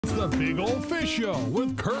It's the Big Old Fish Show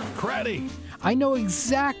with Kirk Cratty. I know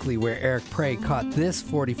exactly where Eric Prey caught this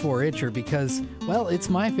 44-incher because, well, it's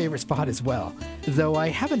my favorite spot as well. Though I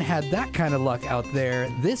haven't had that kind of luck out there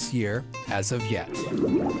this year as of yet.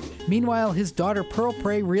 Meanwhile, his daughter Pearl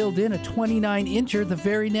Prey reeled in a 29-incher the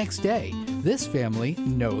very next day. This family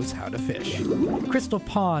knows how to fish. Crystal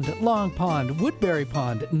Pond, Long Pond, Woodbury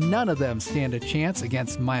Pond, none of them stand a chance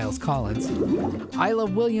against Miles Collins. Isla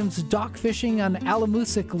Williams dock fishing on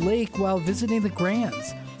Alamoosic Lake while visiting the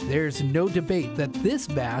Grands. There's no debate that this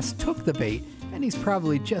bass took the bait, and he's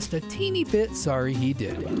probably just a teeny bit sorry he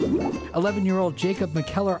did. 11-year-old Jacob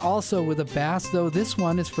McKellar also with a bass, though this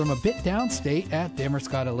one is from a bit downstate at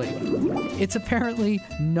Damerscotta Lake. It's apparently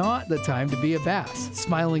not the time to be a bass.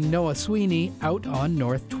 Smiling Noah Sweeney out on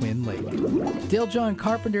North Twin Lake. Dale John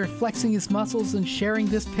Carpenter flexing his muscles and sharing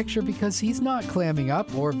this picture because he's not clamming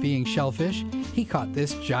up or being shellfish. He caught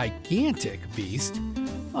this gigantic beast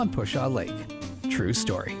on Pushaw Lake. True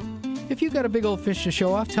story. If you got a big old fish to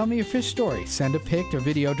show off, tell me your fish story. Send a pic or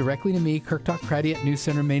video directly to me, Kirk.Cratty at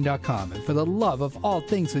newscentermaine.com. And for the love of all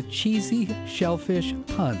things with cheesy shellfish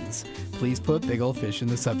puns, please put big old fish in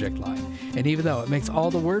the subject line. And even though it makes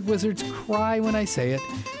all the word wizards cry when I say it,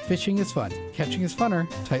 fishing is fun. Catching is funner.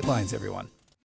 Tight lines, everyone.